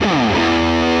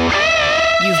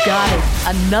got it.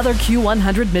 Another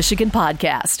Q100 Michigan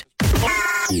podcast.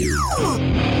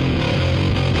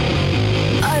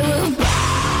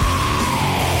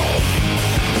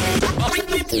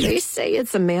 They say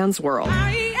it's a man's world.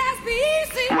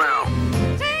 Well,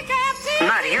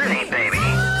 not here, ain't, baby.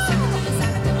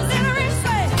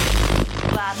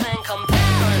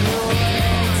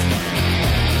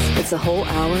 It's a whole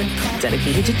hour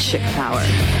dedicated to chick power.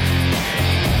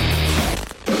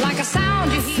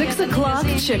 6 o'clock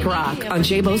Chick Rock on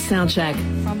Jabo Soundcheck.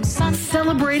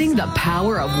 Celebrating the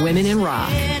power of women in rock.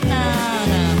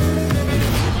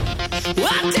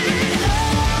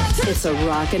 It's a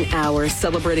rockin' hour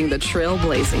celebrating the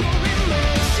trailblazing,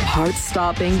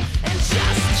 heart-stopping,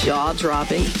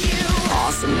 jaw-dropping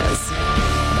awesomeness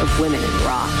of women in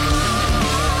rock.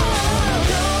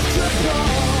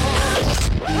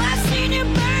 I've seen you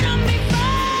burn on before.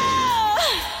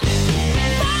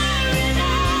 Fire in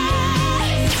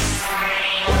eyes.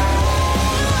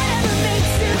 Whatever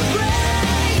makes it break.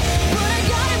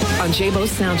 On Jabo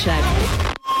Soundcheck.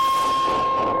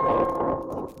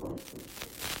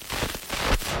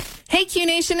 Hey Q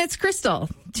Nation, it's Crystal.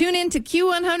 Tune in to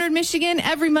Q100 Michigan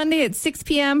every Monday at 6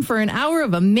 p.m. for an hour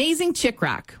of amazing chick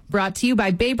rock. Brought to you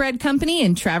by Bay Bread Company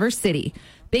in Traverse City.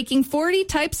 Baking 40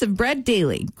 types of bread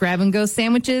daily, grab-and-go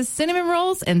sandwiches, cinnamon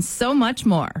rolls, and so much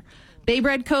more.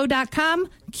 BayBreadCo.com,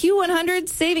 Q100,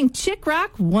 saving chick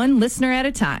rock one listener at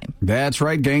a time. That's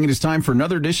right, gang. It is time for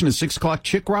another edition of 6 o'clock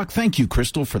Chick Rock. Thank you,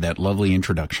 Crystal, for that lovely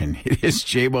introduction. It is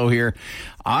Jabo here.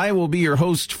 I will be your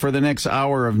host for the next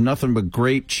hour of nothing but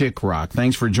great chick rock.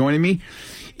 Thanks for joining me.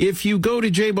 If you go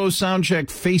to Jabo Soundcheck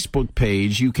Facebook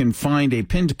page, you can find a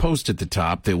pinned post at the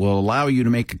top that will allow you to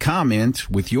make a comment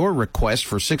with your request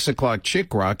for 6 o'clock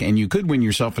Chick Rock, and you could win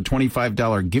yourself a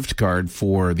 $25 gift card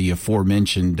for the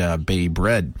aforementioned Bay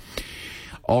Bread.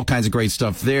 All kinds of great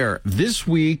stuff there. This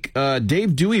week,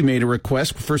 Dave Dewey made a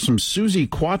request for some Suzy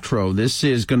Quatro. This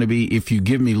is going to be If You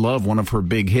Give Me Love, one of her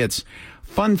big hits.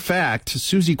 Fun fact,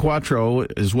 Suzy Quatro,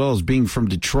 as well as being from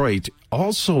Detroit,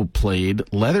 also played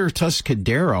Leather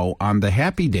Tuscadero on the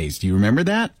Happy Days. Do you remember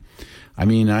that? I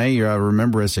mean, I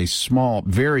remember as a small,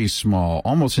 very small,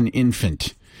 almost an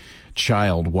infant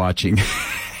child watching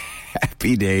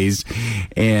Happy Days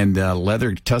and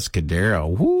Leather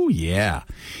Tuscadero. Woo, yeah.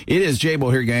 It is Jabo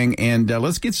here, gang, and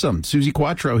let's get some Suzy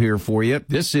Quatro here for you.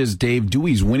 This is Dave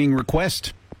Dewey's winning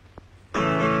request.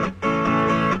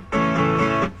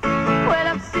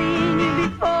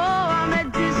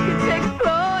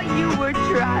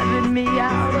 Me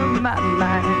out of my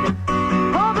mind.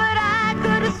 Oh, but I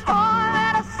could have sworn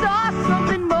that I saw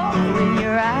something more in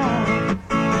your eyes.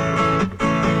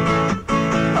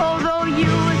 Although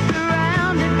you were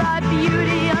surrounded by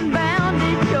beauty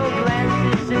unbounded, your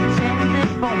glances enchanted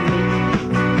for me.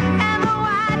 And though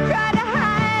I tried to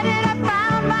hide it, I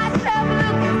found myself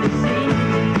looking to see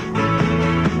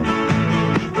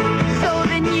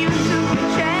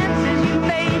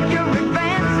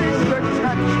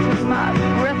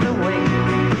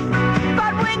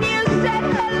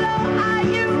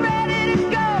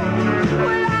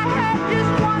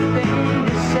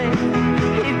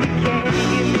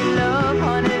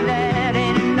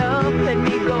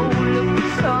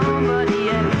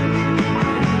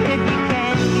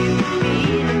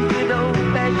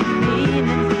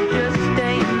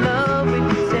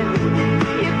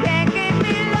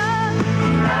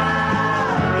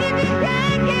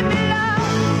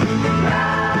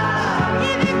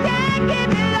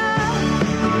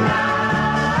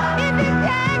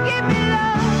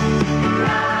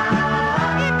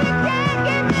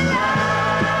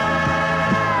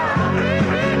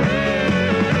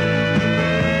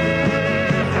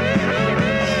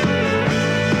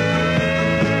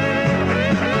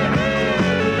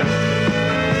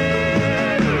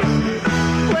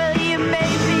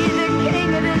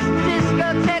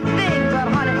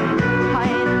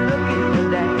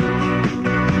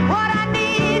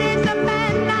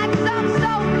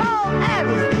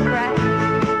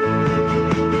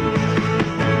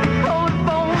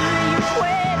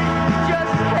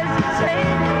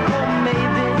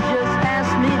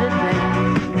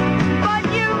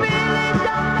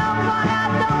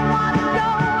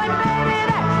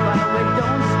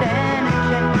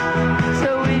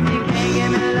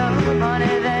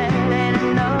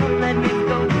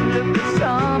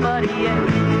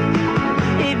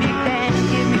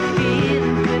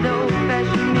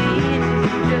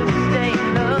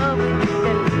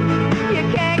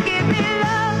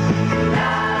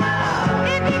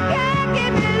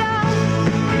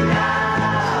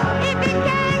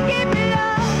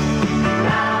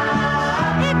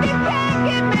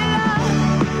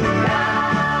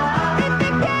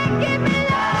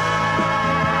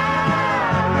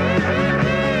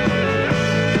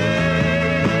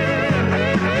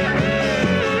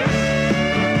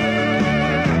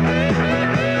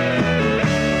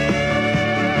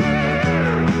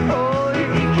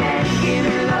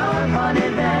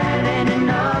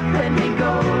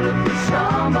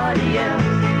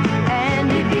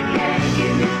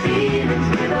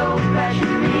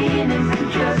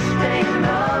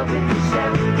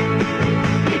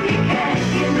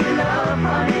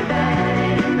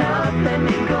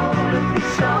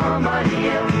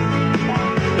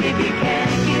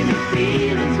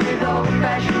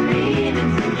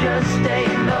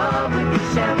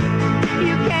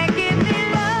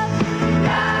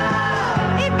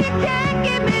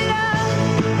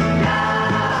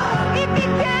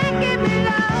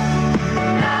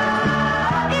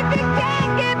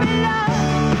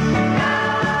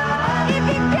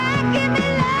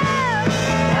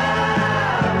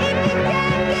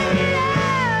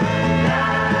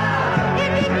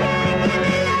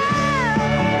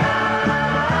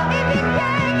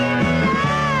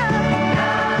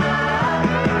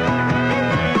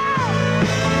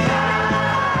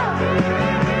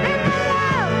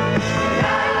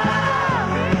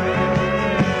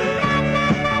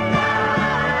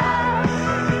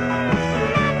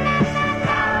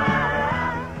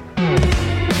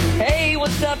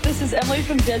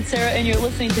Sarah, and you're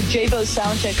listening to Jabo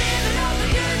Soundcheck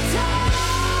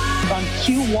on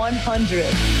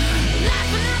Q100.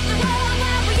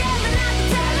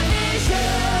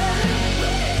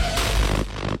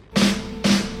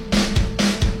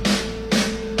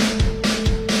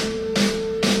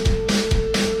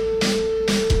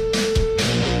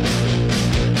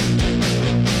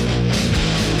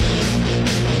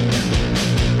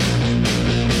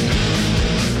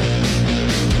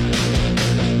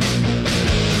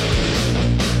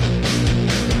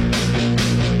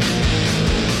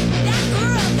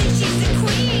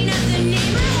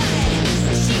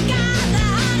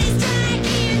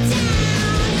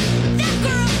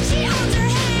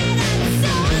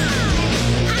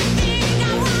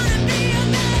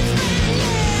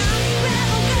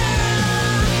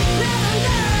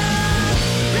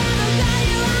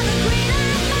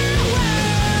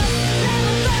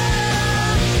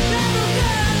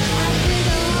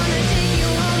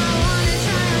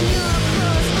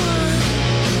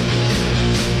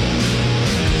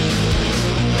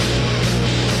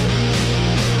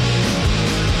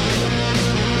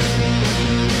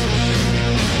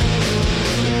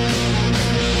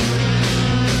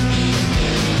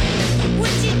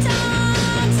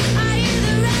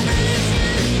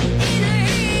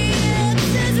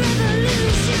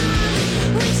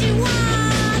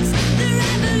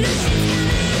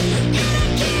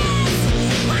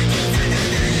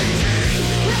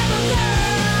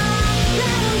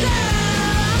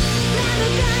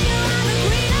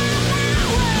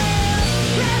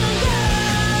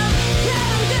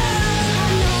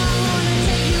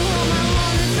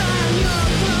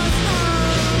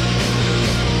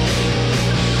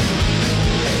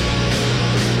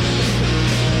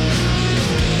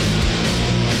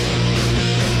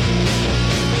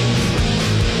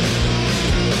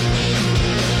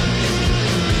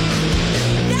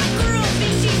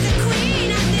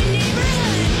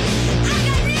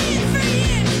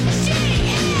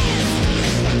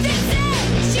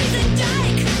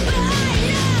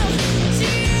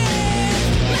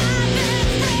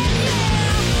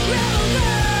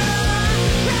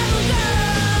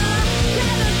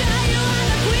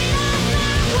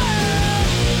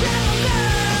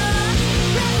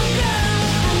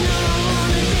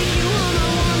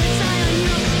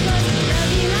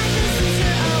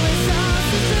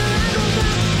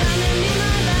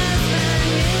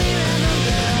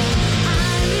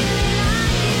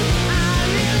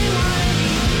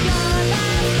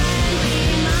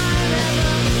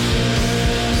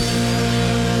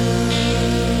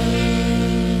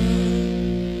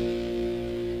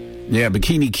 Yeah,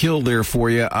 Bikini Kill there for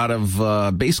you out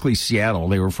of basically Seattle.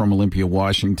 They were from Olympia,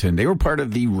 Washington. They were part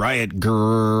of the Riot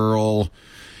Girl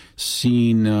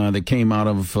scene that came out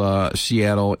of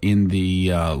Seattle in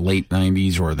the late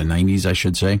 90s, or the 90s, I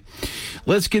should say.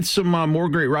 Let's get some more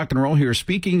great rock and roll here.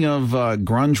 Speaking of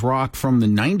grunge rock from the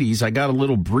 90s, I got a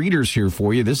little Breeders here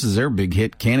for you. This is their big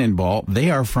hit, Cannonball.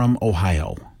 They are from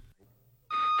Ohio.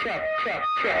 Check, check,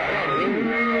 check.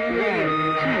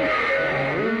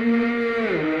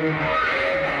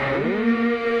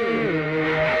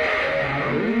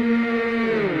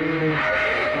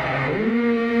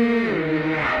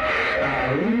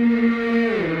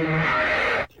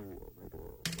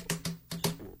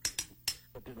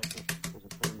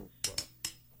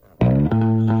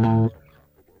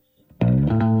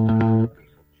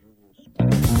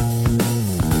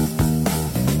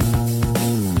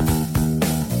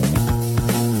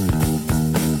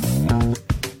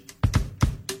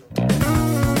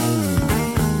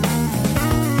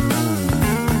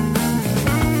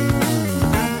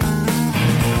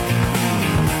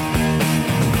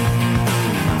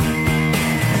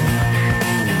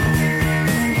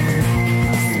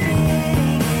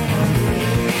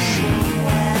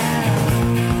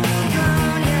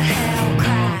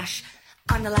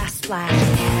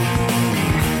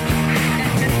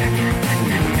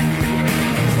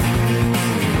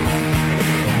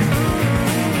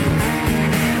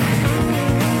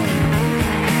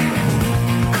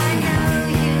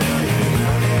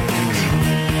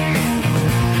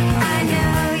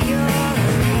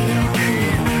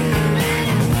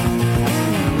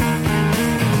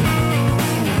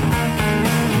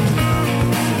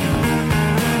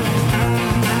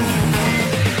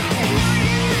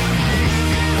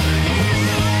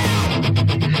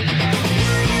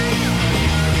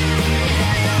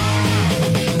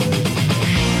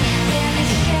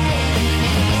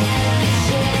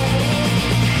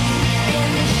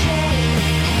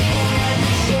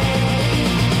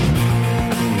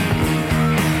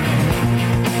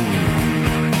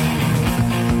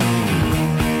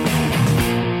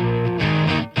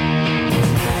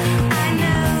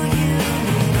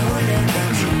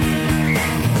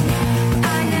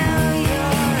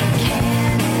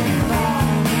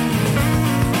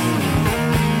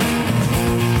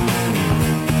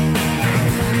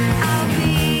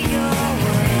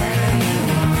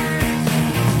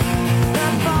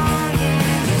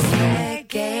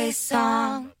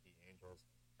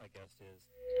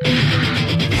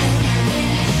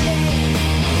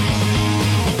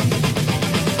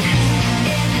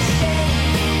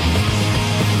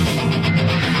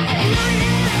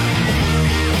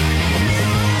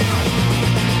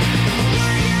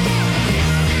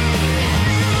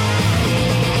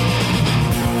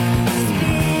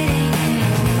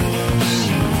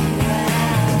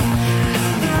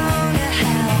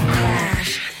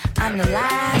 I'm the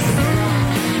last one.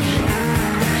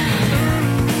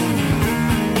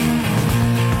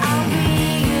 I'll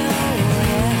be your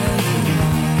whatever you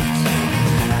want.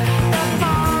 The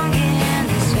funk in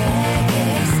this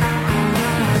reggae sound.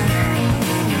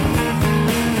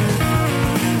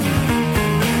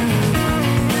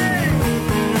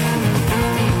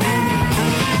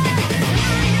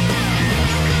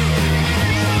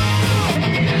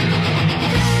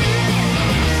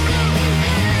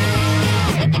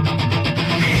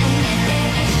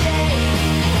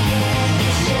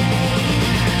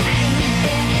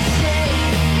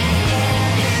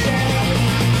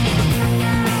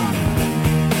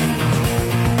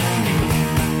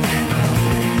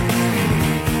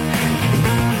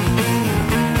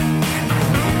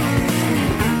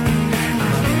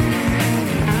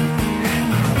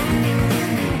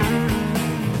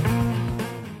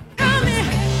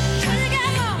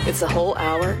 It's a whole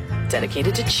hour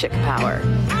dedicated to chick power.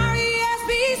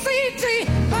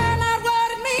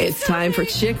 It's time for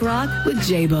Chick Rock with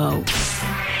Jabo.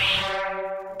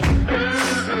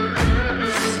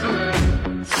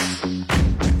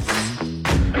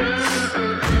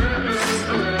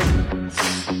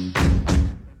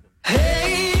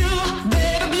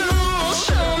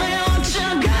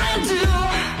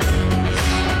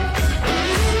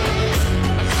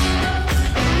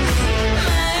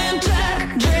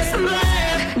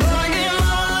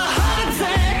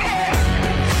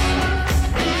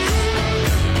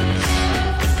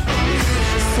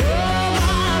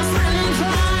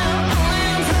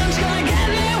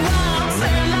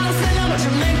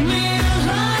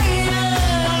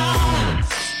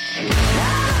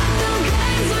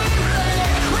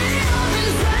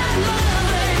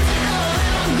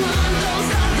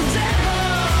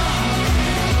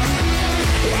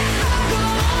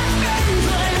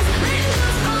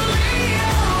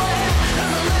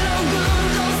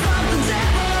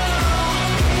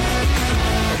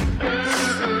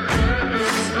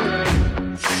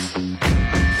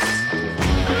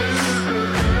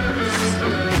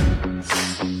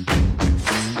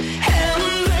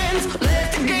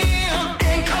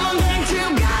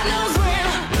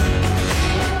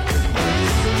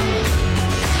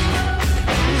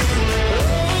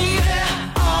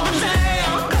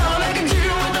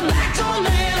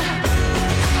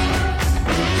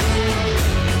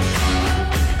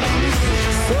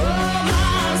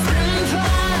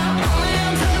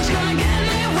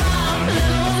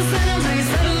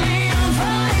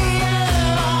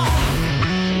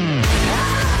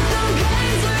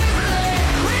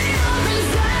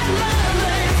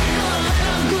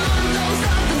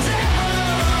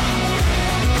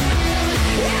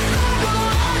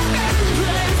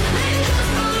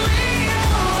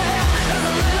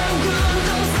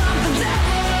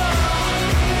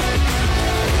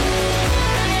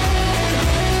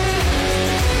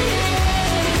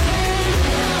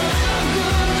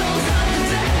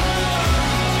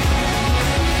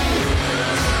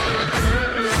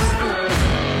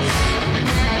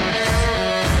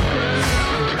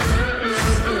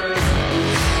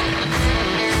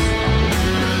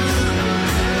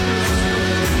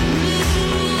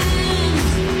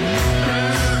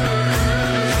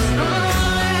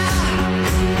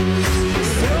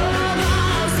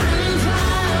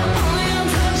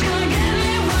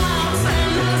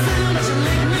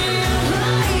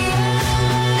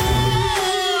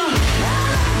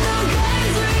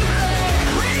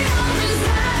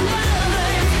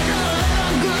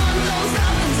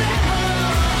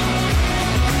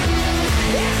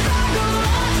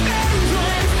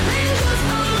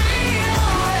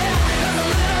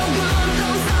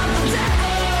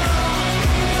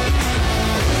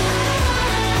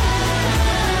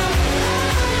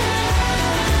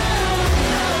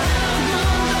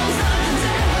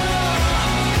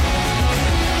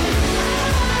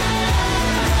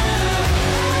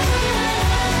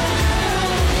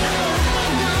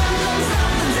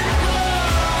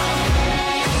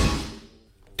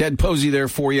 Dead Posey there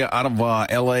for you out of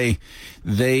L.A.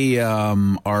 They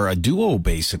are a duo,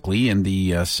 basically, and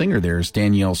the singer there is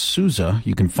Danielle Souza.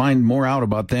 You can find more out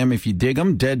about them if you dig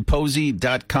them,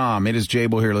 deadposey.com. It is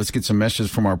Jabo here. Let's get some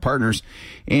messages from our partners,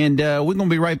 and we're going to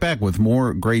be right back with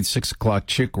more great 6 o'clock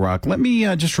chick rock. Let me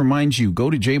just remind you,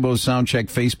 go to Jabo's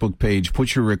Soundcheck Facebook page,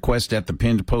 put your request at the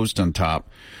pinned post on top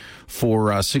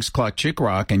for 6 o'clock chick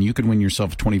rock, and you can win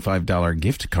yourself a $25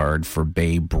 gift card for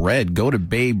Bay Bread. Go to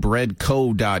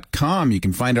baybreadco.com. You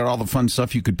can find out all the fun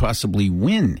stuff you could possibly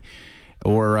win,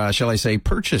 or shall I say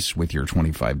purchase with your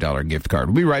 $25 gift card.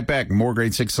 We'll be right back. More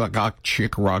great 6 o'clock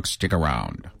chick rock. Stick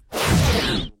around.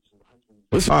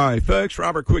 Hi, folks.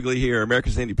 Robert Quigley here,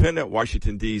 America's Independent,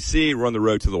 Washington, D.C., run the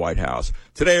road to the White House.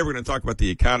 Today, we're going to talk about the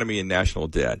economy and national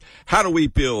debt. How do we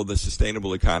build the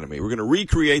sustainable economy? We're going to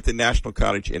recreate the national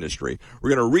cottage industry.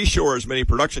 We're going to reshore as many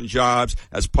production jobs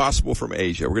as possible from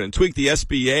Asia. We're going to tweak the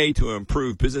SBA to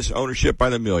improve business ownership by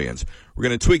the millions. We're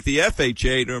going to tweak the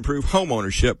FHA to improve home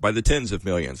ownership by the tens of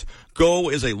millions. Goal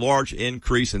is a large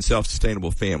increase in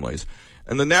self-sustainable families.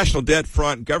 And the national debt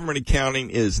front, government accounting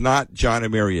is not John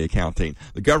and Mary accounting.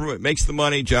 The government makes the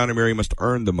money. John and Mary must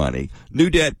earn the money.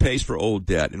 New debt pays for old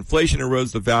debt. Inflation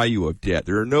erodes the value of debt.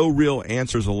 There are no real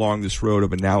answers along this road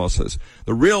of analysis.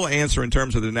 The real answer in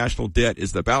terms of the national debt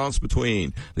is the balance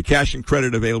between the cash and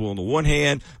credit available on the one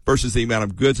hand versus the amount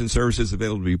of goods and services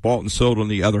available to be bought and sold on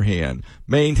the other hand.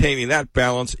 Maintaining that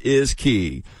balance is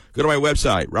key. Go to my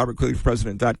website,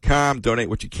 robertquigleyforpresident.com. Donate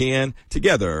what you can.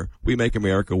 Together, we make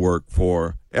America work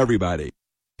for everybody.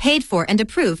 Paid for and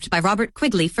approved by Robert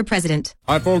Quigley for president.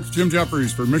 Hi, folks. Jim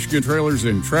Jeffries for Michigan Trailers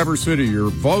in Traverse City, your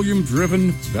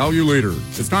volume-driven value leader.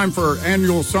 It's time for our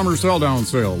annual summer sell-down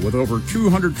sale. With over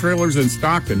 200 trailers in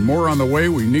stock and more on the way,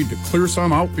 we need to clear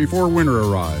some out before winter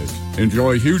arrives.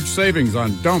 Enjoy huge savings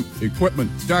on dump, equipment,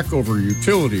 deck over,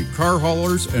 utility, car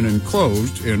haulers, and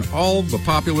enclosed in all the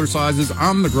popular sizes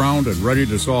on the ground and ready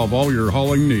to solve all your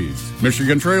hauling needs.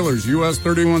 Michigan Trailers, US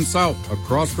 31 South,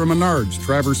 across from Menards,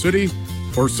 Traverse City,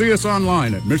 or see us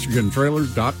online at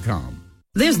michigantrailers.com.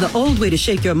 There's the old way to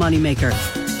shake your moneymaker,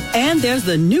 and there's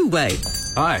the new way.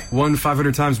 Hi, one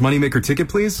 500 times Moneymaker ticket,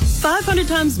 please. 500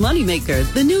 times Moneymaker,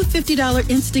 the new $50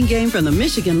 instant game from the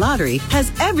Michigan Lottery,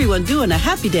 has everyone doing a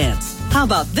happy dance. How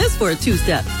about this for a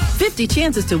two-step? 50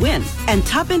 chances to win, and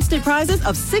top instant prizes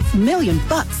of $6 million.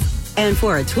 And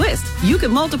for a twist, you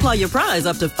can multiply your prize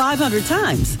up to 500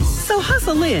 times. So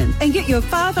hustle in and get your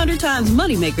 500 times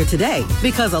Moneymaker today,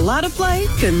 because a lot of play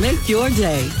can make your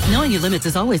day. Knowing your limits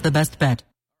is always the best bet.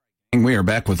 We are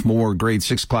back with more grade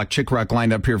 6 o'clock Chick Rock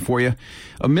lined up here for you.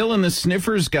 A Mill and the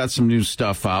Sniffers got some new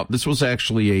stuff out. This was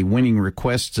actually a winning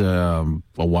request a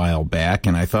while back,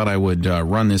 and I thought I would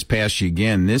run this past you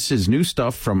again. This is new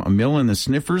stuff from A Mill and the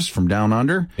Sniffers from Down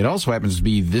Under. It also happens to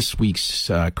be this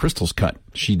week's Crystal's cut.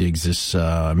 She digs this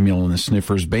Mill and the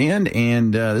Sniffers band,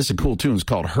 and this is a cool tune. It's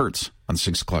called Hurts on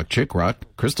 6 o'clock Chick Rock.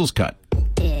 Crystal's cut.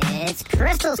 It's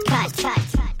Crystal's cut.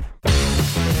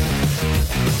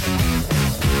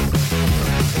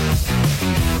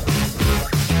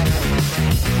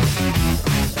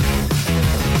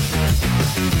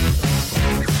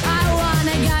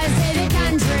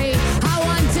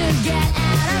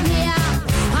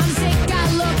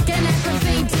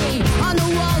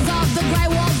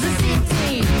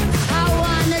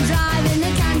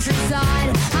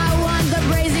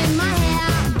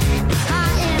 I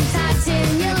am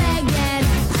touching your leg and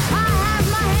I have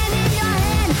my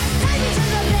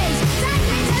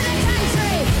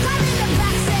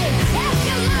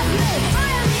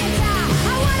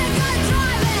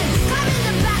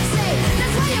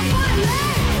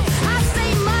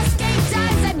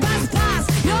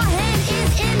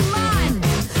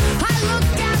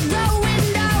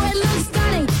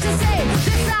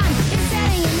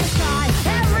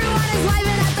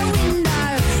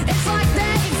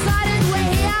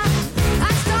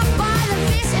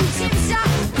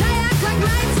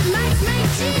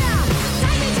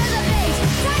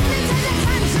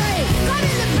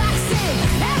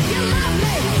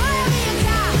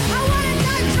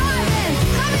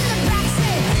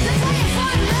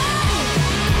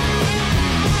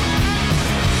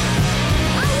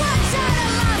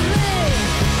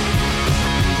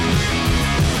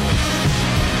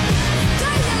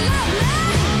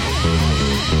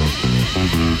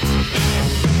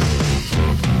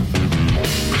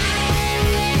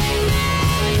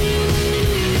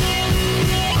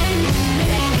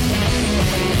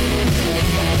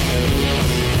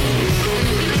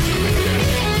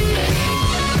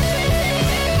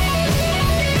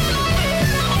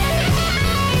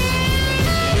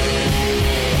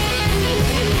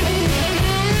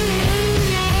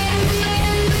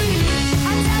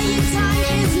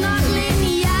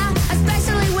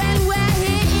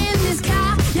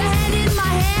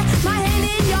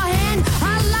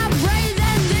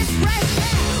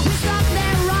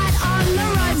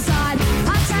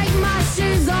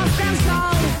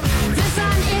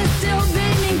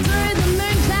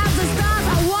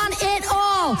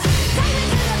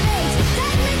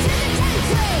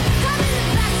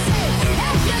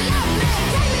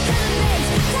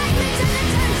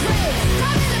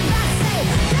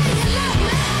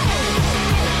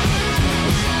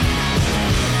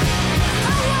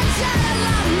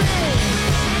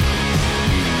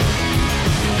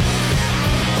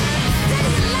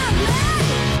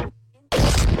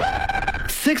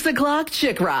 6 o'clock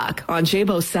Chick Rock on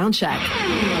Jabo Soundcheck.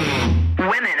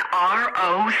 Women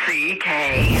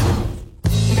R-O-C-K.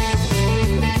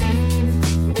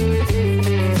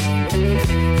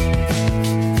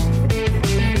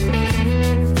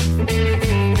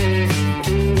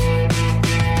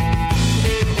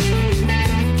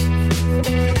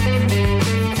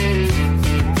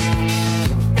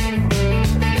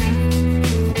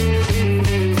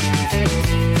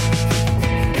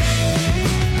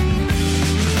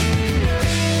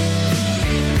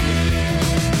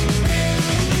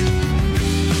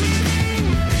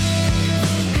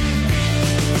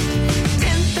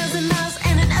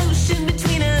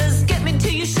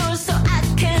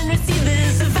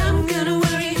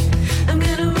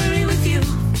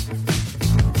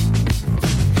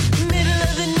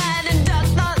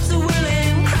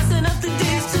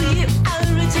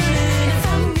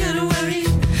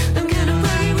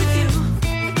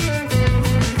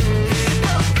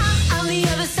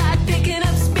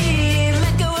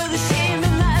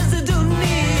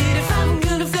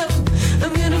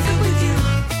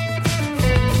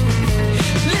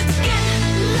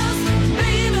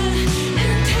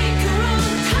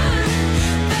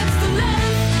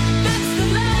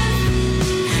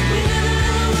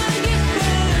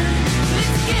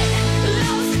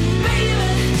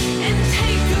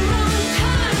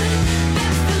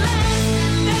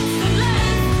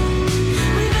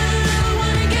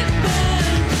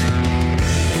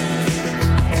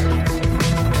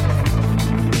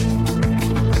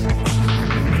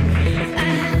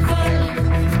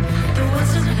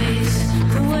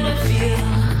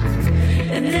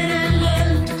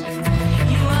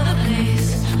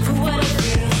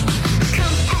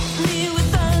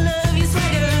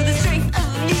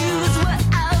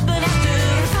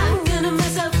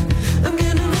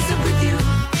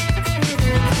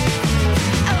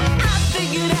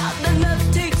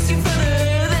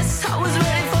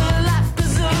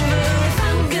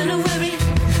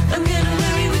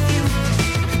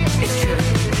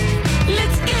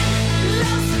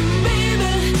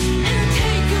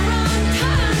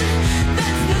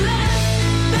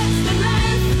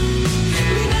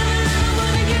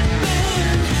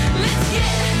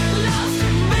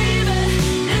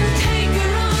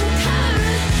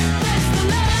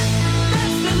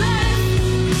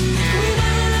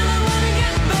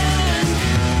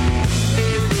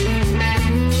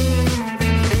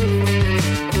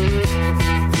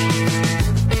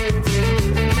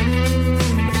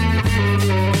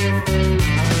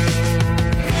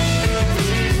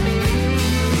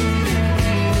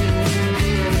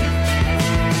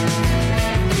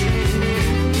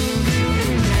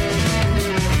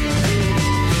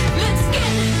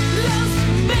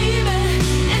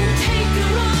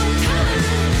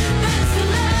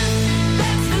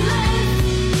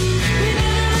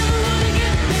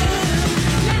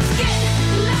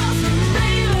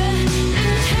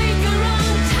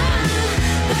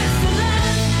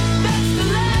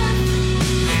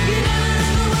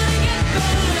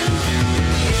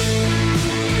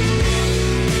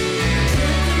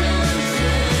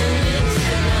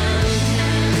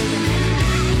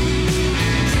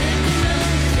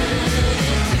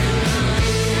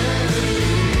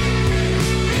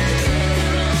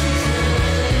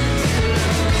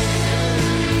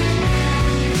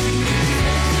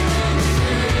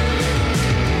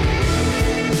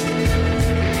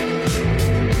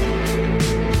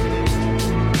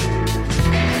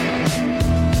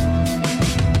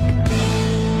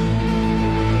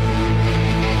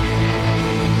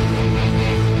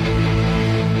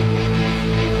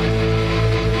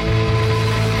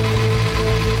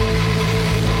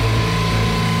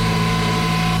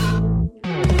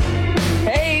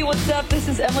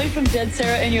 From Dead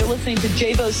Sarah, and you're listening to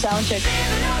Jabo Soundcheck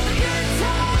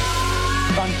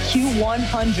on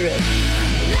Q100.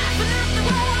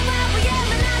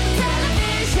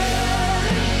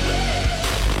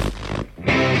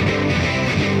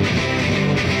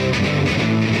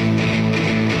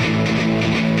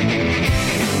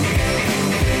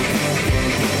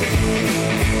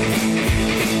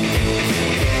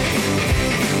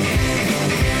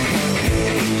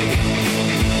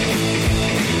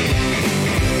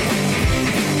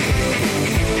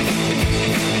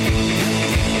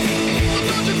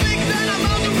 Don't you think that I'm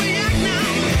about to react now?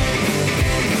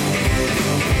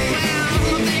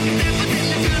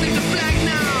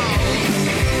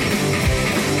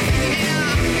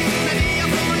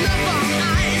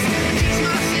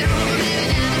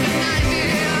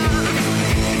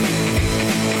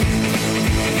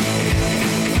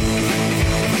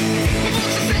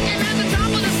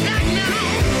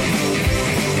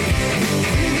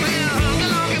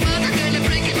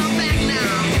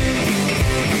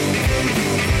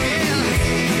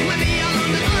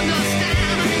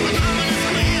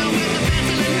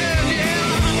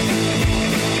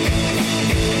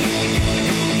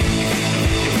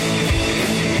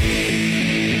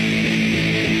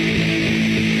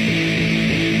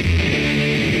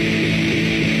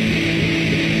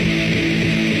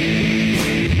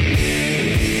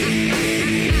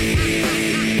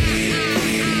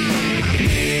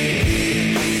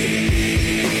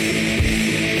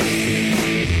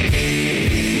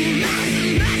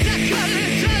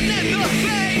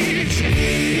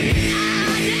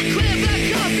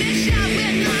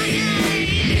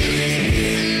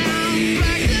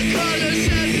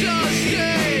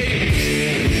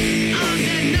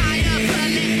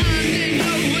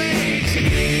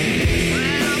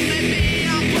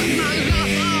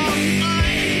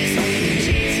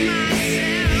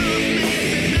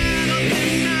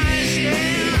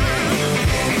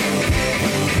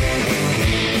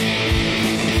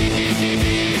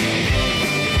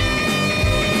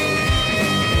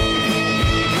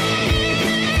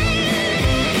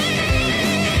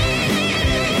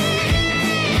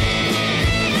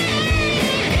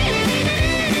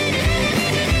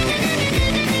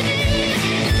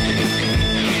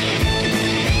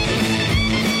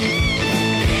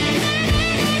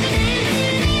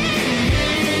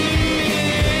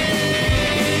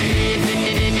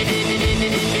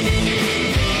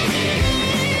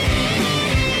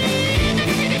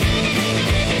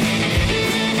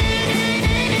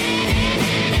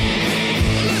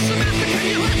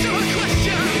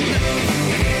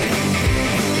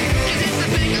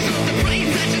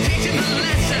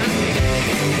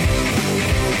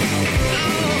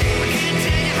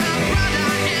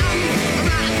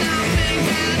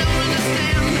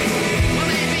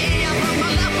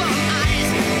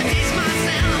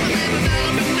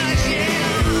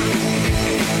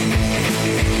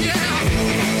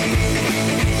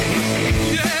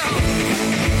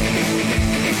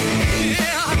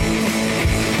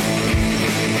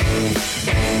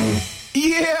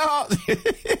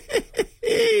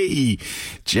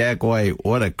 Jack White,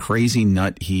 what a crazy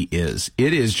nut he is.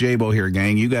 It is Jabo here,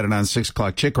 gang. You got it on 6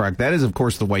 o'clock Chick Rock. That is, of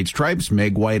course, the White Stripes.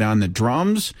 Meg White on the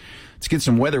drums. Let's get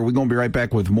some weather. We're going to be right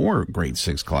back with more great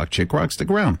 6 o'clock Chick Rock. Stick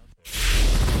around.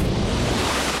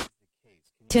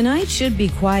 Tonight should be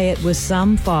quiet with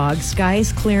some fog.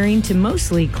 Skies clearing to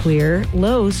mostly clear.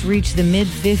 Lows reach the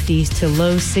mid-50s to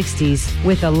low 60s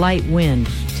with a light wind.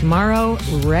 Tomorrow,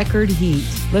 record heat.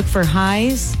 Look for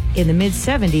highs in the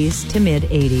mid-70s to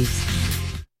mid-80s.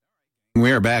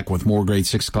 We are back with more great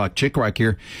 6 o'clock Chick Rock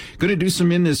here. Going to do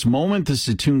some In This Moment. This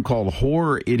is a tune called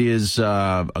Whore. It is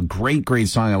a great, great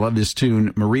song. I love this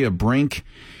tune. Maria Brink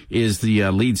is the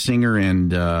lead singer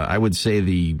and I would say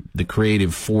the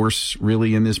creative force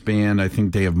really in this band. I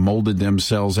think they have molded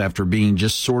themselves after being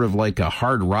just sort of like a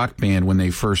hard rock band when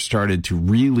they first started to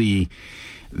really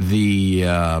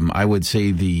I would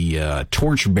say the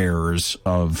torchbearers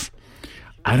of,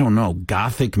 I don't know,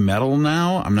 gothic metal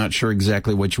now. I'm not sure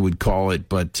exactly what you would call it,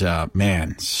 but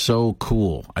man, so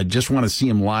cool. I just want to see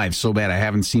him live so bad. I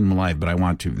haven't seen him live, but I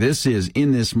want to. This is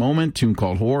In This Moment, tune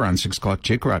called Whore on 6 o'clock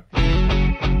Chick Rock.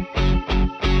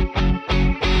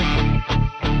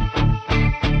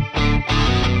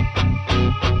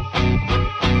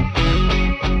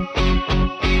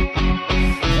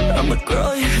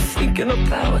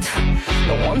 About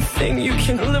the one thing you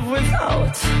can live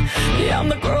without. Yeah, I'm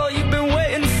the girl you've been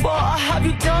waiting for. Have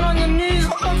you down on your knees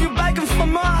or have you begging for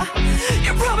more?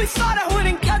 You probably thought I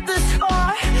wouldn't get this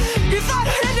far. You thought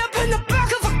I'd end up in the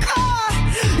back of a car.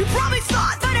 You probably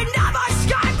thought that I'd never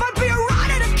escape. I'd be around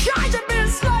in a cage and be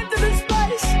enslaved in this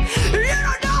place. You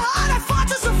don't know how I fought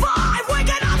to survive,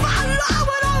 waking up alone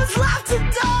when I was left to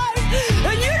die.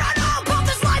 And you don't know about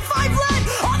this life I've led,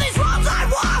 all these roads I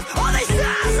walked, all these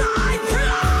stairs I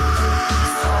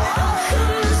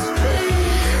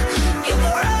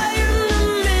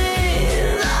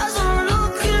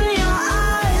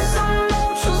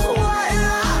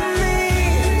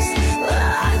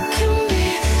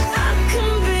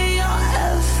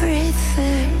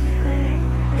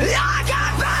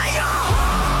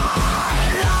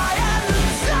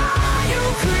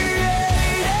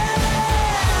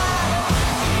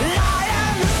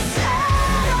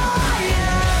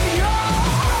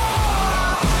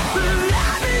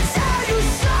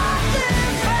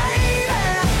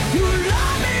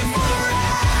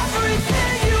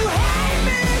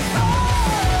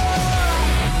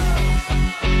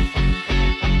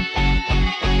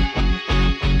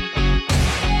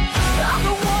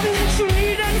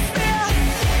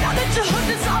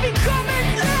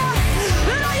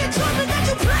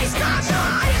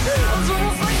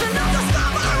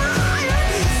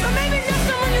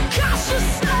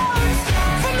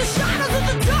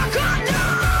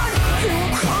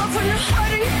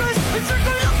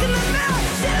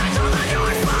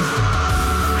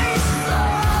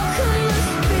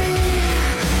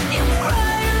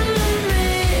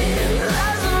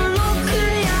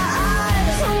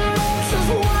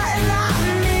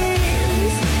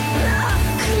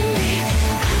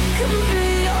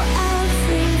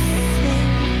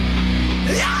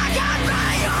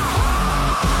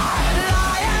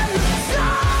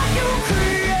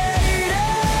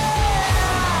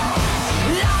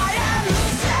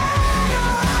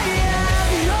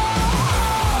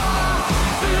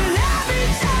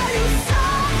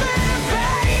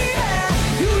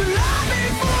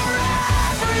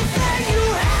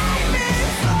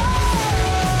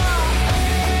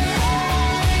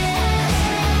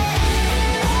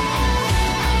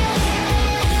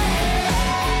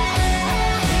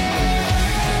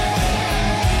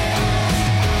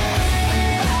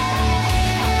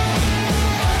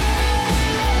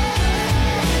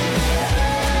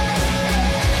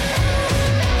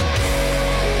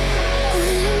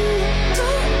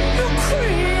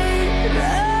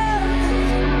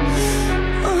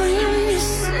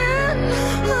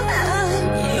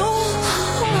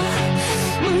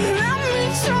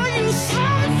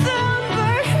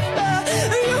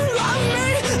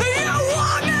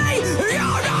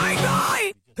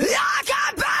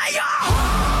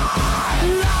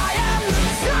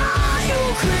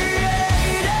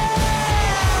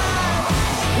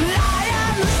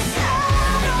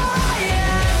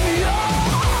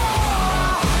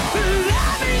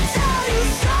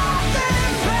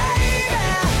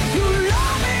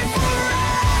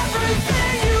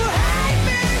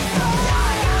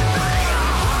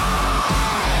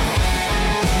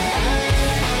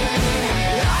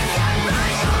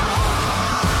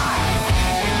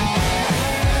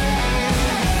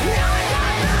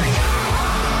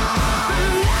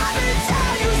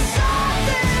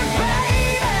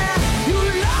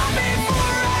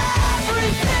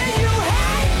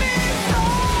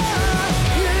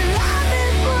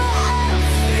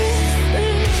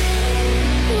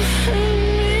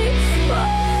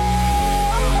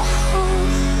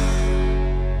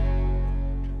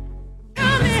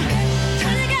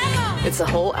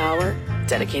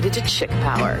dedicated to chick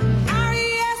power.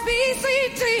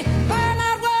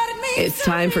 It's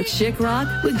time for Chick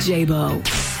Rock with Jabo.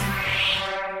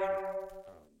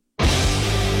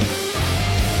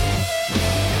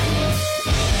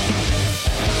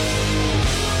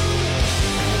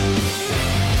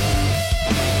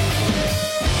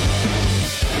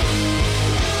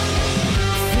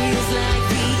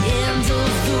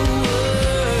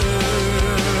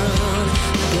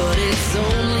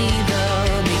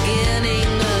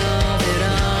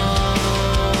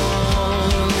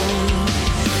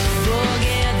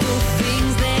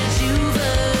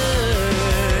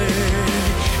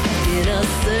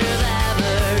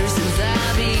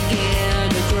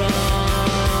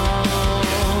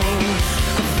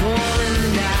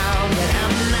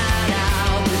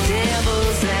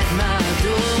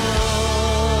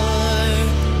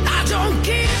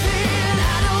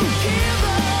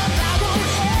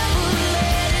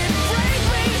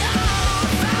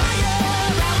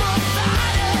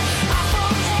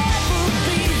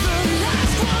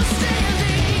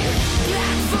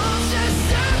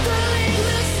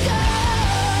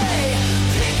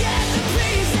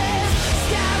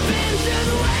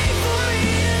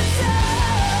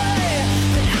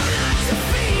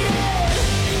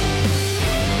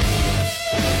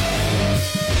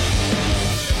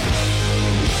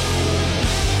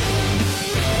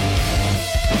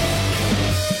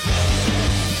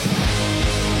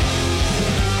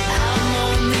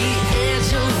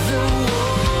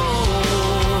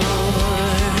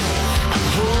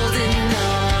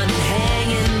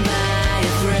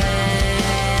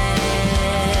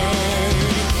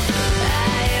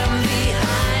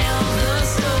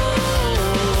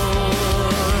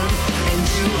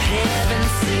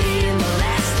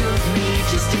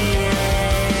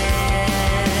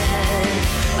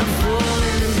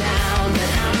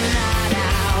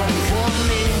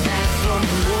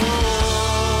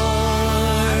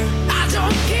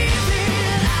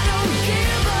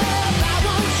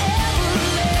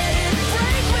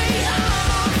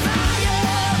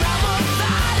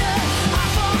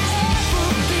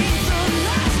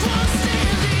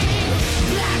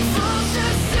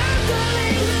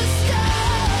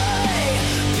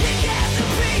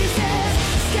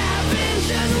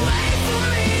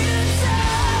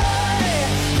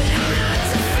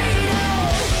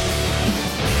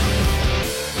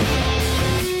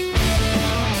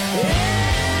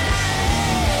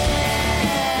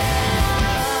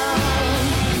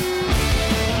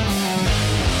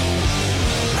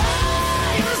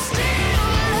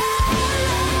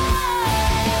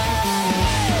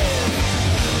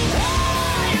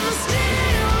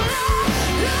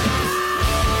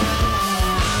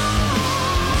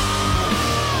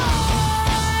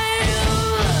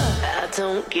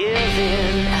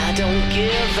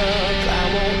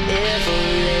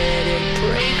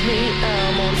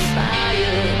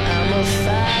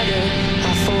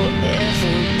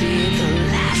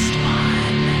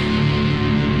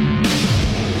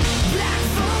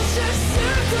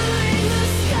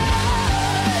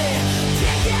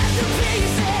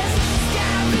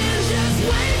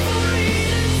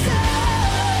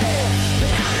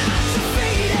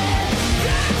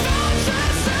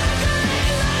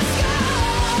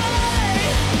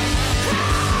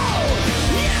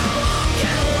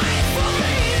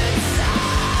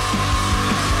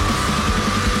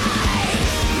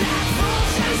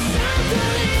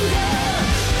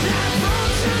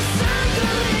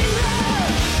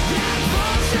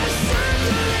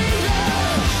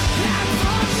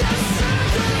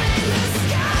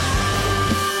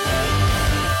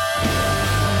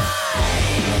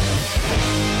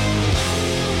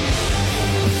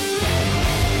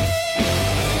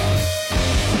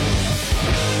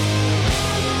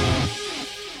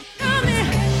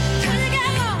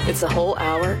 It's a whole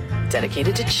hour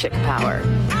dedicated to chick power.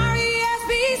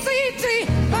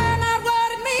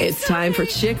 It's time for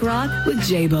Chick Rock with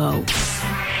Jabo.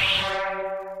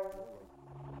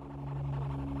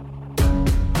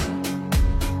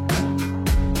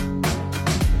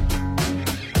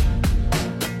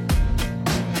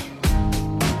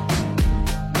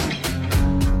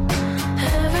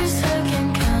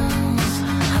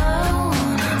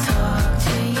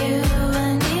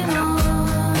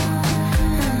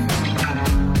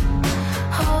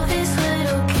 All these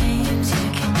little games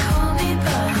you can call me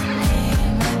by the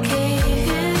name I gave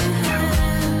you.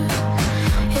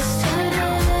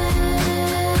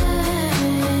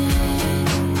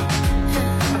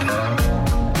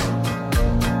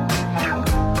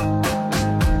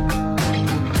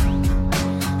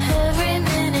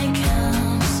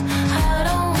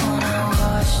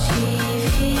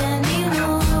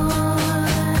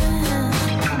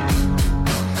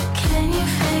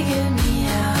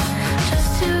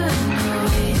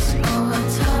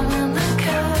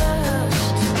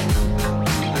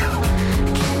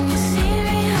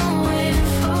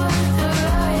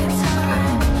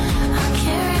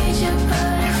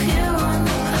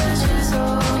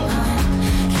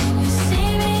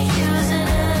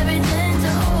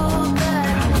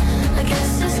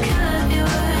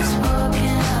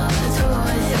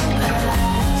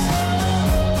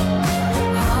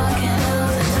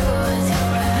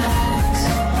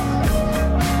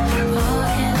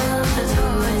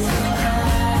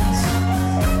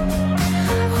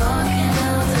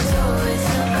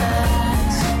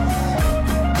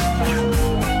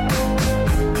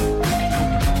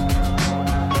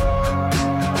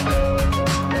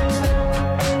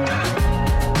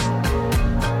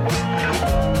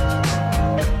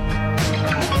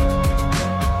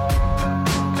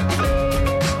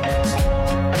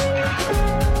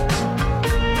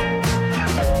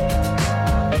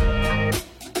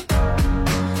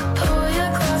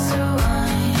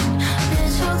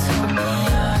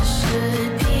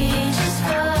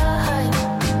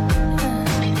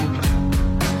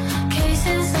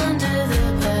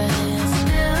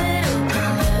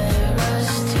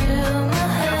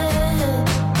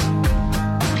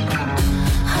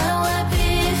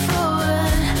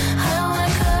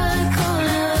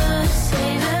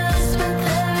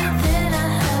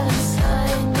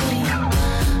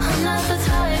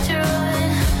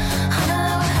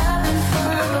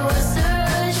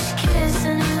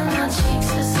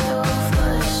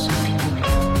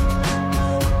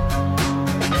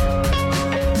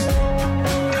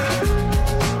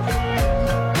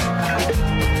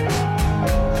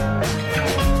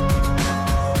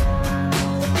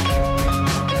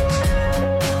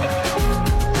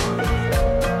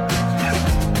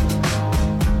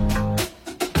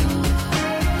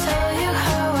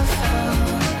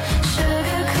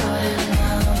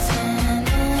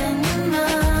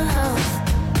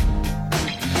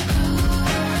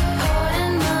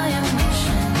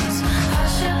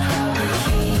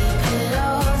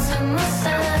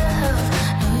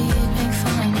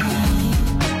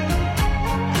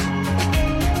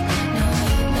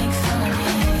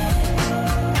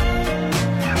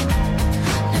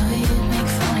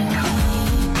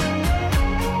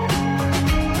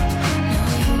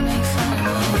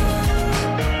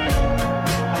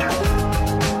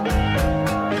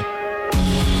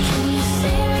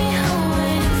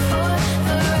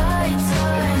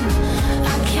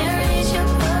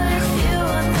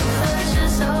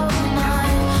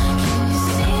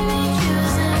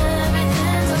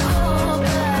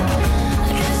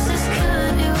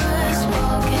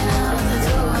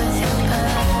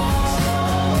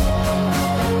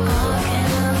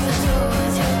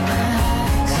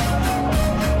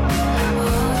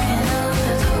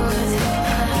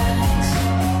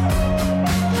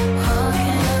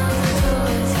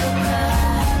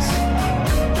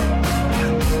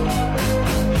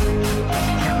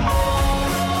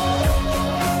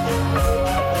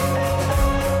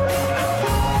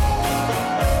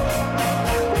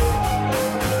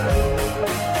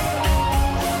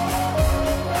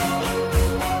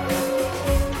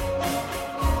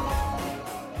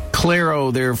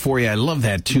 Claro there for you. I love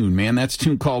that tune, man. That's a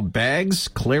tune called Bags,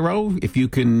 Claro. If you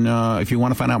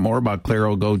want to find out more about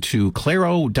Claro, go to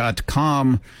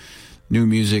claro.com. New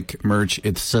music, merch,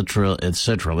 etc.,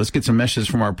 etc. Let's get some messages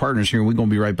from our partners here. We're going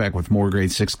to be right back with more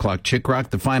great 6 o'clock Chick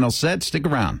Rock. The final set. Stick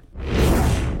around.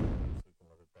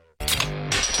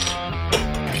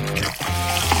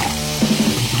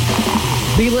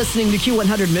 Be listening to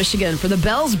Q100 Michigan for the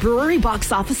Bell's Brewery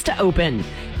box office to open.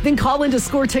 Then call in to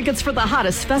score tickets for the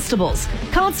hottest festivals,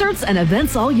 concerts, and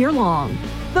events all year long.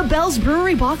 The Bell's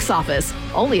Brewery box office,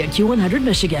 only at Q100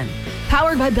 Michigan.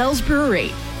 Powered by Bell's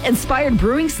Brewery. Inspired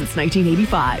brewing since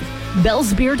 1985.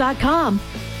 Bell'sBeer.com.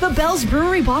 The Bell's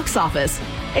Brewery box office,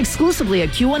 exclusively at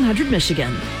Q100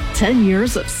 Michigan. 10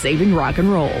 years of saving rock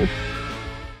and roll.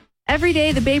 Every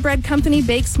day, the Bay Bread Company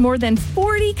bakes more than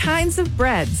 40 kinds of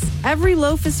breads. Every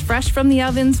loaf is fresh from the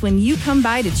ovens when you come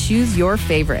by to choose your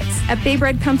favorites. At Bay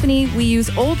Bread Company, we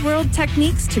use old-world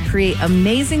techniques to create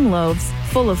amazing loaves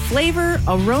full of flavor,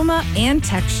 aroma, and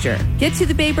texture. Get to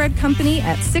the Bay Bread Company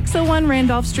at 601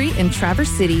 Randolph Street in Traverse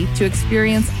City to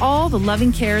experience all the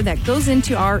loving care that goes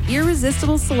into our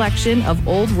irresistible selection of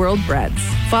old-world breads.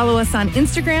 Follow us on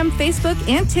Instagram, Facebook,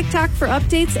 and TikTok for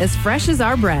updates as fresh as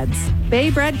our breads.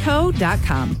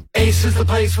 BayBreadCo.com. Ace is the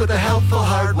place with the helpful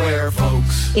hardware,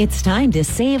 folks. It's time to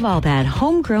save all that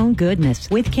homegrown goodness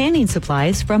with canning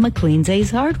supplies from McLean's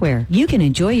Ace Hardware. You can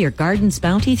enjoy your garden's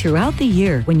bounty throughout the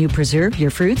year when you preserve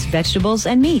your fruits, vegetables,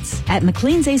 and meats. At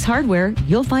McLean's Ace Hardware,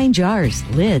 you'll find jars,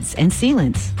 lids, and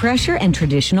sealants, pressure and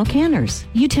traditional canners,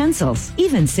 utensils,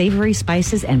 even savory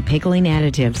spices and pickling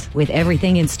additives. With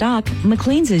everything in stock,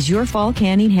 McLean's is your fall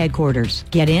canning headquarters.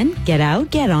 Get in, get out,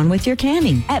 get on with your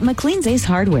canning at McLean's Ace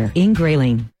Hardware in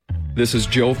Grayling. This is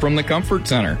Joe from the Comfort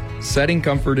Center. Setting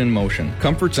comfort in motion.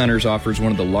 Comfort Centers offers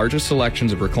one of the largest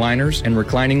selections of recliners and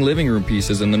reclining living room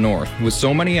pieces in the North. With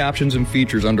so many options and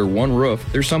features under one roof,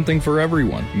 there's something for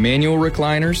everyone. Manual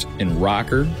recliners in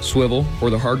rocker, swivel, or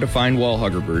the hard-to-find wall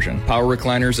hugger version. Power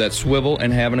recliners that swivel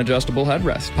and have an adjustable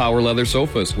headrest. Power leather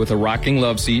sofas with a rocking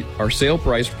love seat are sale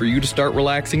priced for you to start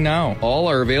relaxing now. All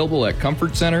are available at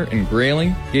Comfort Center in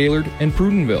Grayling, Gaylord, and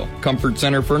Prudenville. Comfort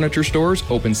Center furniture stores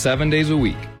open 7 days a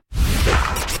week.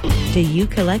 Do you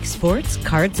collect sports,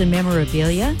 cards, and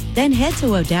memorabilia? Then head to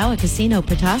Odawa Casino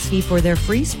Petoskey for their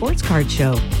free sports card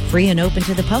show. Free and open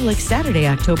to the public Saturday,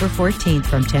 October 14th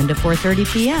from 10 to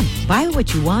 4:30 p.m. Buy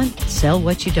what you want, sell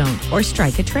what you don't, or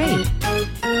strike a trade.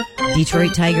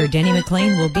 Detroit Tiger Denny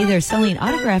McClain will be there selling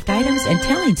autographed items and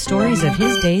telling stories of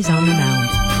his days on the mound.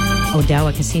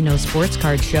 Odawa Casino Sports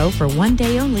Card Show for one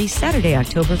day only, Saturday,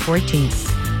 October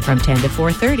 14th. From 10 to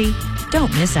 4:30.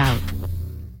 Don't miss out.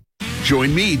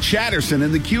 Join me, Chatterson,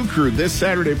 and the Q Crew this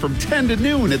Saturday from 10 to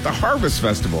noon at the Harvest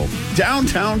Festival,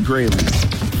 downtown Grayling.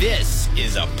 This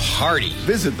is a party.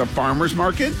 Visit the farmer's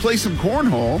market, play some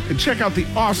cornhole, and check out the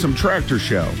awesome tractor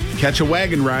show. Catch a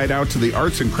wagon ride out to the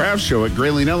arts and crafts show at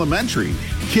Grayling Elementary,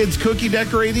 kids cookie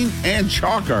decorating, and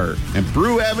chalk art, and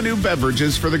Brew Avenue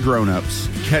beverages for the grown-ups.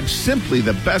 Catch Simply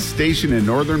the best station in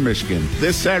northern Michigan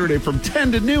this Saturday from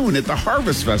 10 to noon at the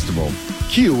Harvest Festival,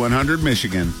 Q100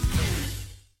 Michigan.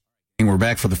 We're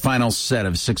back for the final set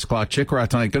of 6 o'clock Chick Rock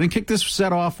tonight. Going to kick this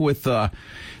set off with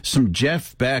some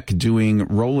Jeff Beck doing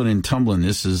Rollin' and Tumblin'.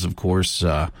 This is, of course,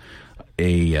 a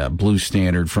blues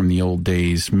standard from the old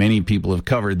days. Many people have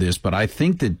covered this, but I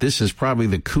think that this is probably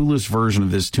the coolest version of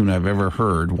this tune I've ever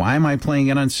heard. Why am I playing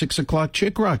it on 6 o'clock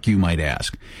Chick Rock, you might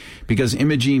ask? Because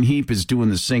Imogene Heap is doing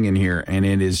the singing here, and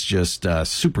it is just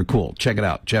super cool. Check it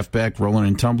out. Jeff Beck, Rollin'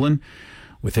 and Tumblin',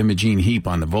 with Imogene Heap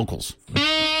on the vocals.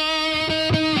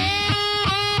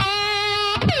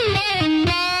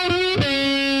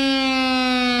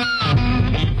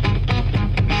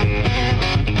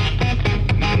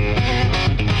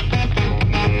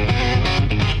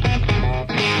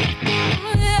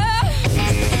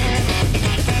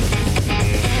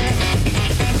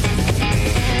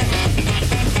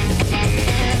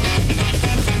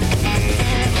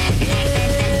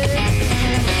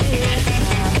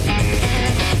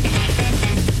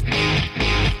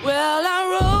 Well,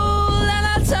 I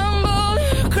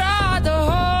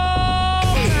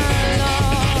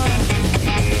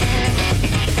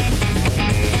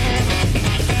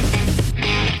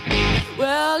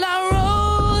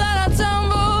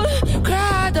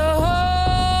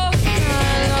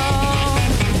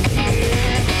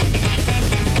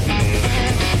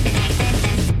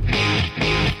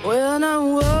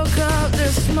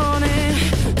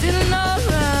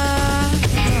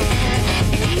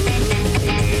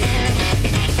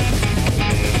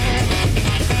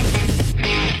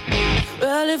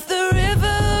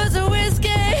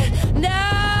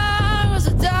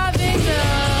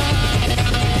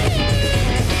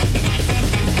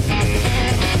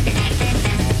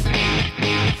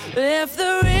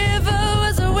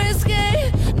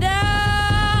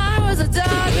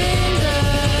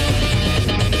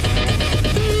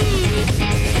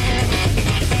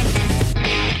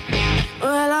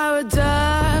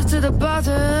the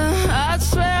bottom. I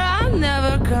swear I'll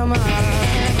never come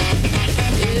out.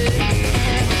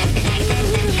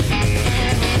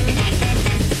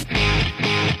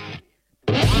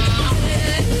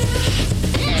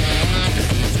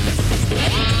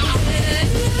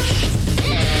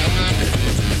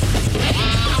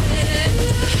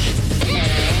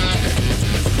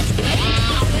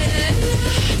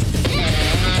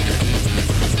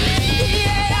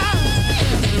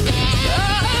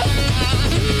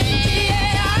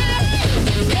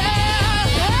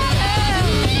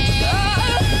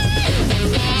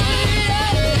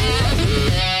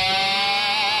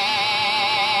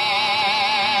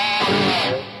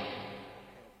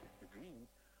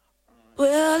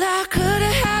 Well, I could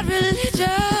have had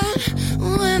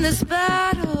religion when this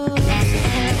battle.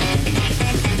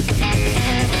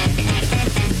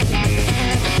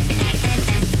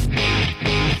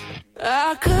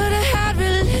 I could have had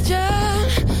religion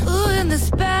when this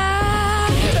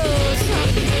battle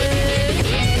someday.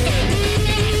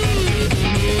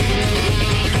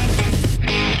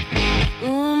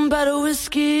 But a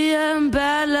whiskey and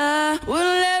bad luck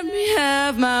wouldn't let me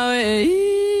have my way.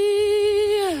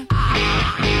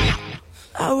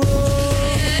 I roll,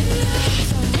 then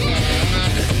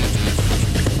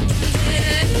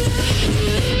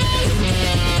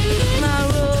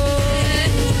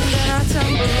I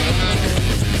tumble.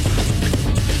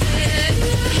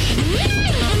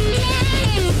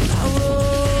 I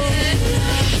roll,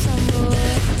 tumble.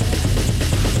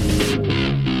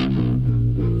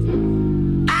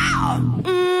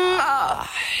 Ow!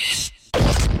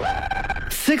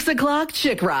 6 o'clock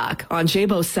Chick Rock on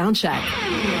Jabo's Soundcheck.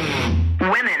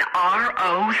 Women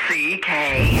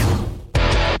R-O-C-K.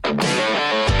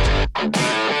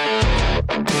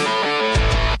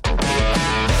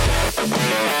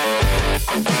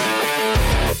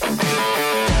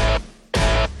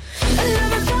 I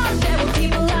never thought there were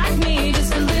people like me,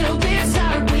 just a little bit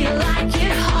sour, we like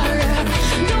it harder.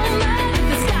 No matter if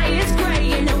the sky is gray,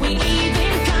 you know we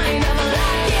even kind of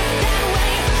like it that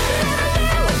way. Never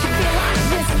knew it could feel like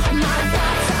this. My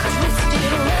thoughts are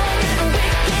twisted, wrong and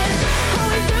wicked.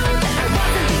 Always knew that I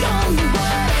wasn't the only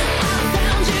one. I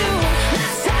found you,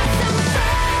 let's have some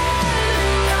fun.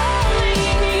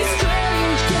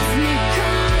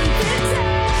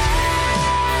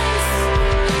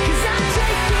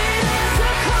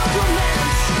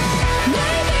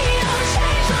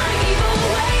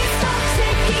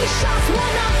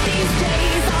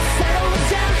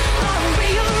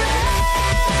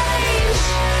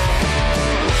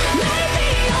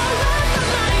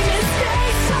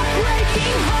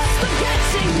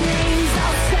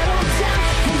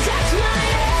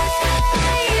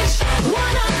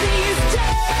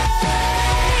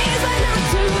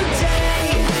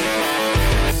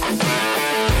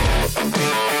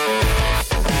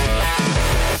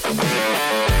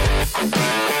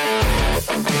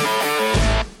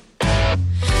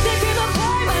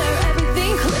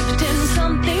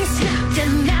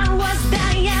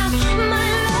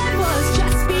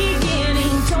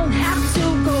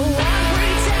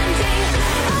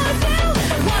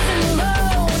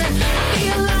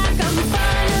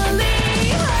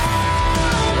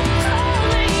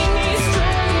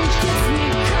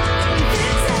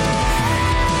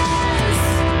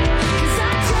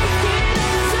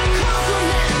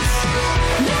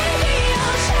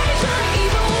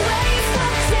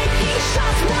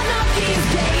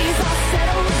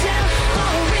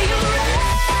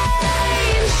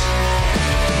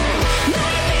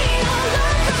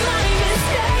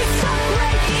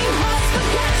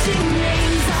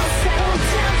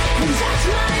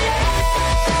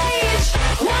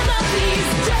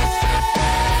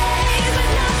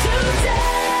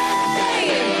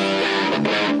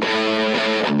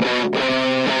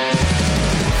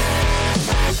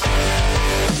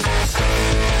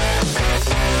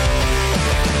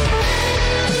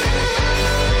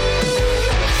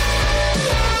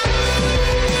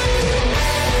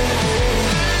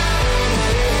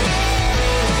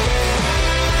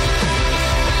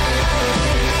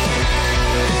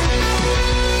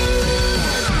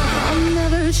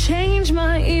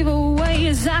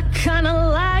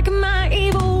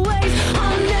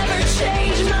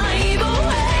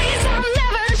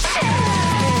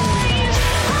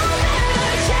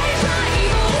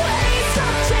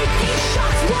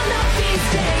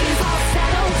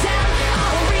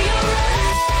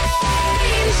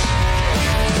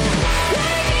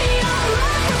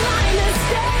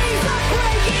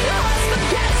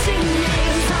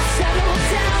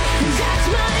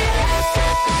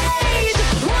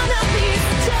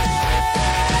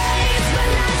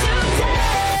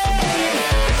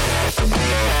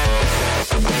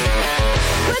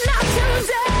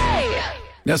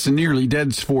 That's the Nearly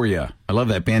Deads for you. I love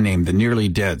that band name, the Nearly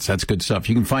Deads. That's good stuff.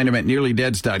 You can find them at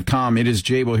nearlydeads.com. It is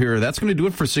Jabo here. That's going to do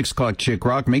it for 6 o'clock Chick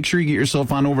Rock. Make sure you get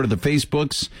yourself on over to the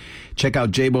Facebooks. Check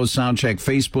out Jabo's Soundcheck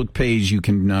Facebook page. You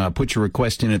can put your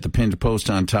request in at the pinned post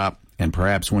on top and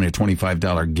perhaps win a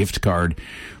 $25 gift card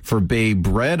for Bay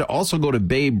Bread. Also go to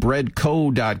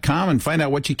baybreadco.com and find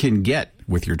out what you can get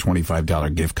with your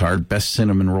 $25 gift card. Best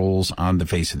cinnamon rolls on the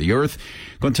face of the earth.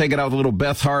 Going to take it out with a little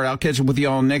Beth Hart. I'll catch up with you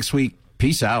all next week.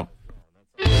 Peace out.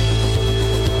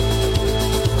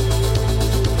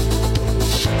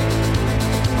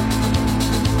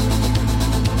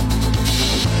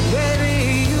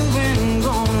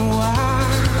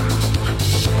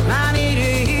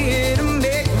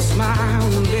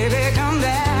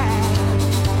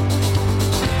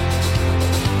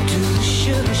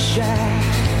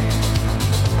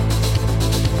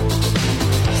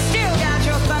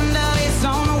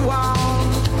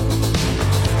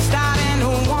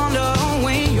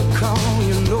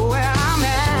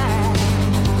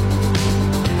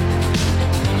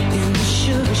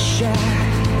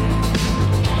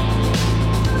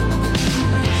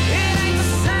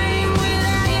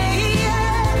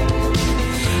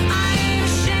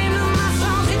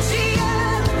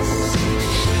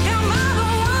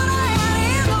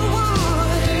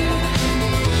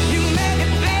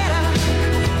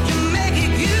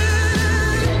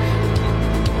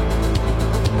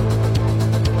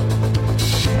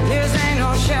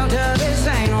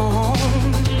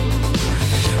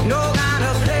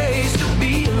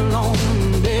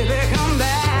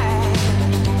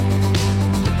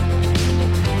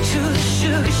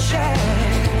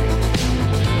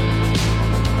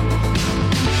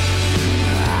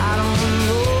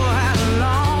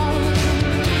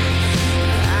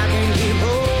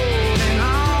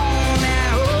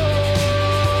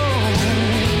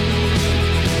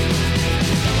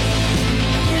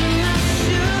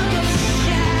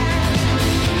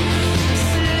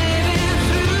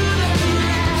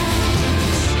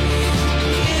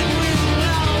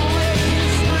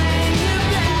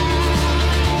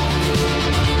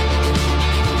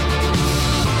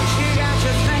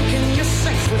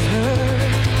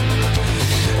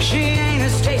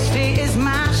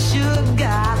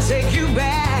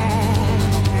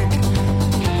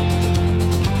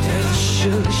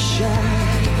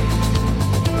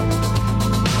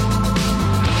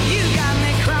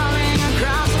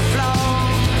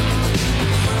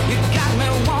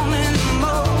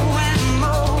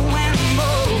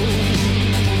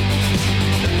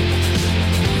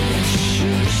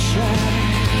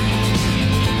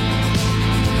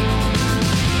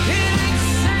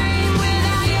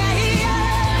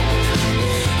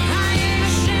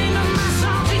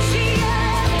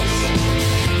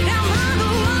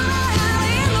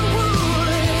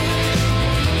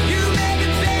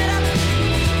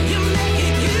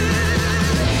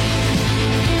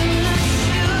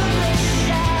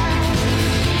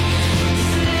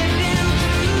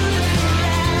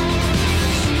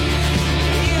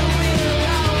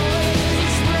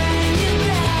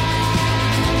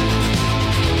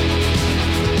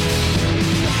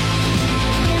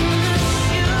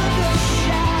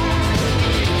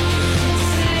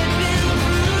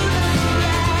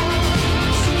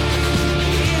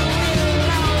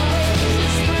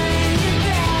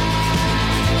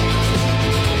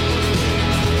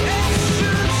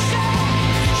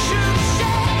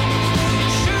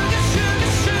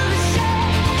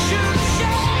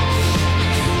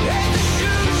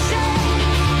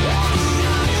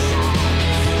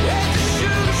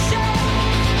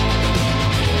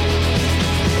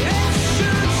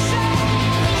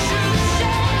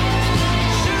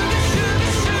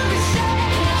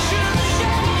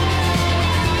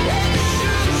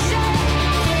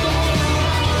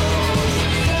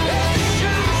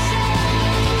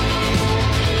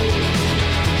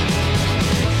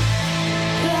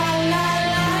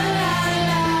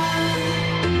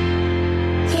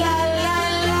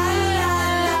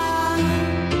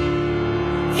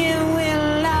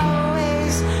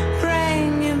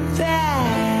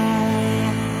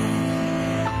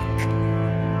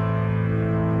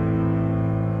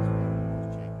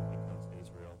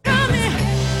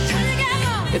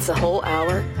 It's a whole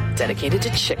hour dedicated to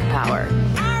chick power.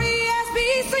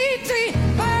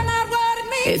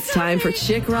 It's time for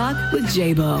Chick Rock with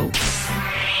Jabo.